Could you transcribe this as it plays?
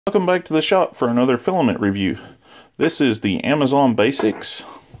Welcome back to the shop for another filament review. This is the Amazon Basics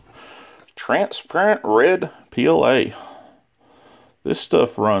Transparent Red PLA. This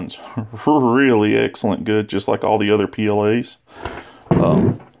stuff runs really excellent good, just like all the other PLAs.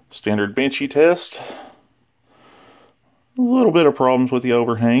 Standard benchy test. A little bit of problems with the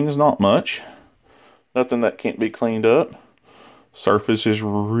overhangs, not much. Nothing that can't be cleaned up. Surface is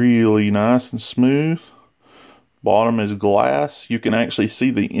really nice and smooth. Bottom is glass. You can actually see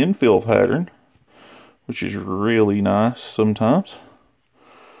the infill pattern, which is really nice sometimes.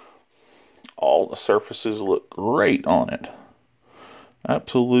 All the surfaces look great on it.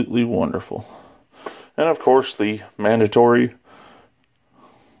 Absolutely wonderful. And of course the mandatory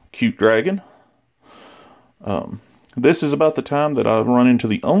cute dragon. This is about the time that I've run into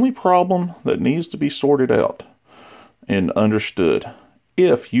the only problem that needs to be sorted out and understood.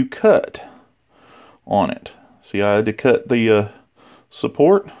 If you cut on it. See, I had to cut the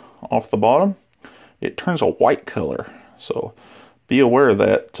support off the bottom. It turns a white color. So be aware of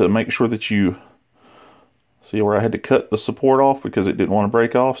that to make sure that you see where I had to cut the support off because it didn't want to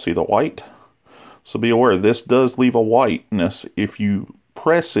break off. See the white? So be aware, this does leave a whiteness if you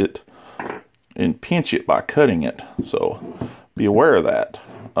press it and pinch it by cutting it. So be aware of that.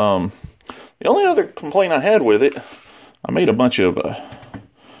 The only other complaint I had with it, I made a bunch of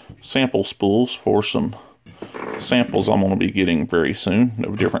sample spools for some samples I'm going to be getting very soon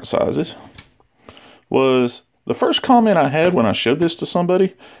of different sizes. Was the first comment I had when I showed this to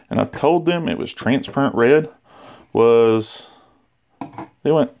somebody and I told them it was transparent red was,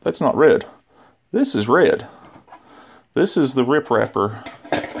 they went, that's not red. This is red. This is the Rip Wrapper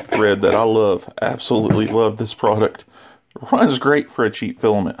red that I love. Absolutely love this product. It runs great for a cheap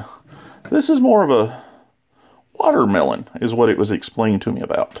filament. This is more of a watermelon is what it was explained to me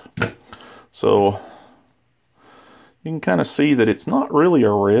about. So you can kind of see that it's not really a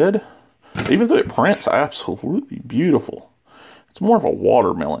red, even though it prints absolutely beautiful. It's more of a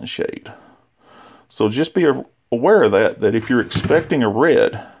watermelon shade. So just be aware of that if you're expecting a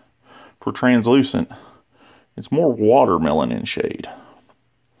red for translucent, it's more watermelon in shade.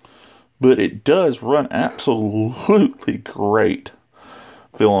 But it does run absolutely great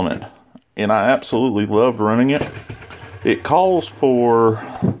filament. And I absolutely loved running it. It calls for,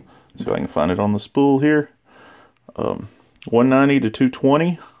 see if I can find it on the spool here. 190 to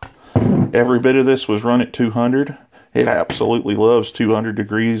 220. Every bit of this was run at 200. It absolutely loves 200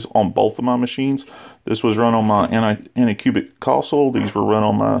 degrees on both of my machines. This was run on my Anycubic console. These were run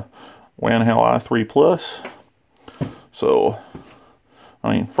on my Wanhao i3 Plus. So,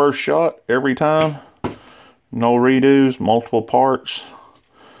 I mean, first shot every time. No redos, multiple parts.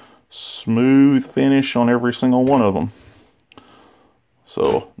 Smooth finish on every single one of them.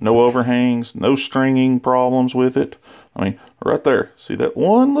 So, no overhangs, no stringing problems with it. I mean, right there, see that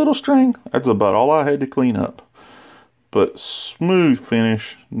one little string? That's about all I had to clean up. But smooth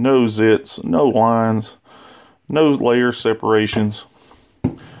finish, no zits, no lines, no layer separations.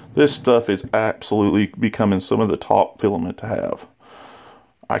 This stuff is absolutely becoming some of the top filament to have.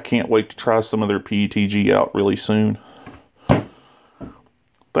 I can't wait to try some of their PETG out really soon.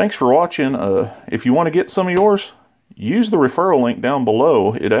 Thanks for watching. If you want to get some of yours, use the referral link down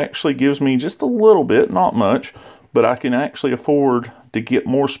below. It actually gives me just a little bit, not much, but I can actually afford to get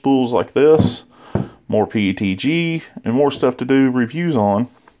more spools like this, more PETG, and more stuff to do reviews on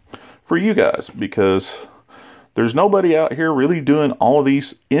for you guys, because there's nobody out here really doing all of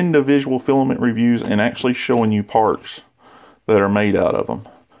these individual filament reviews and actually showing you parts that are made out of them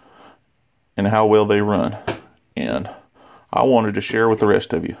and how well they run. And I wanted to share with the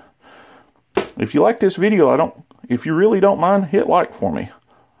rest of you. If you like this video, if you really don't mind, hit like for me.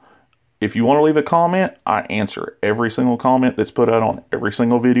 If you want to leave a comment, I answer every single comment that's put out on every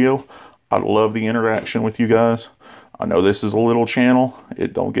single video. I love the interaction with you guys. I know this is a little channel.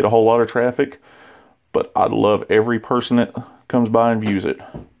 It don't get a whole lot of traffic, but I love every person that comes by and views it,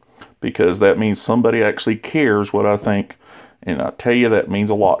 because that means somebody actually cares what I think, and I tell you that means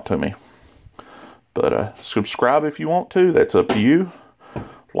a lot to me. But subscribe if you want to. That's up to you.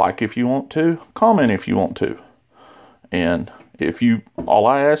 Like if you want to. Comment if you want to. And all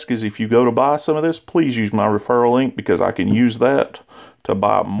I ask is if you go to buy some of this, please use my referral link, because I can use that to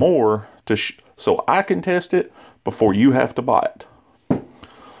buy more so I can test it before you have to buy it.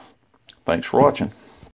 Thanks for watching.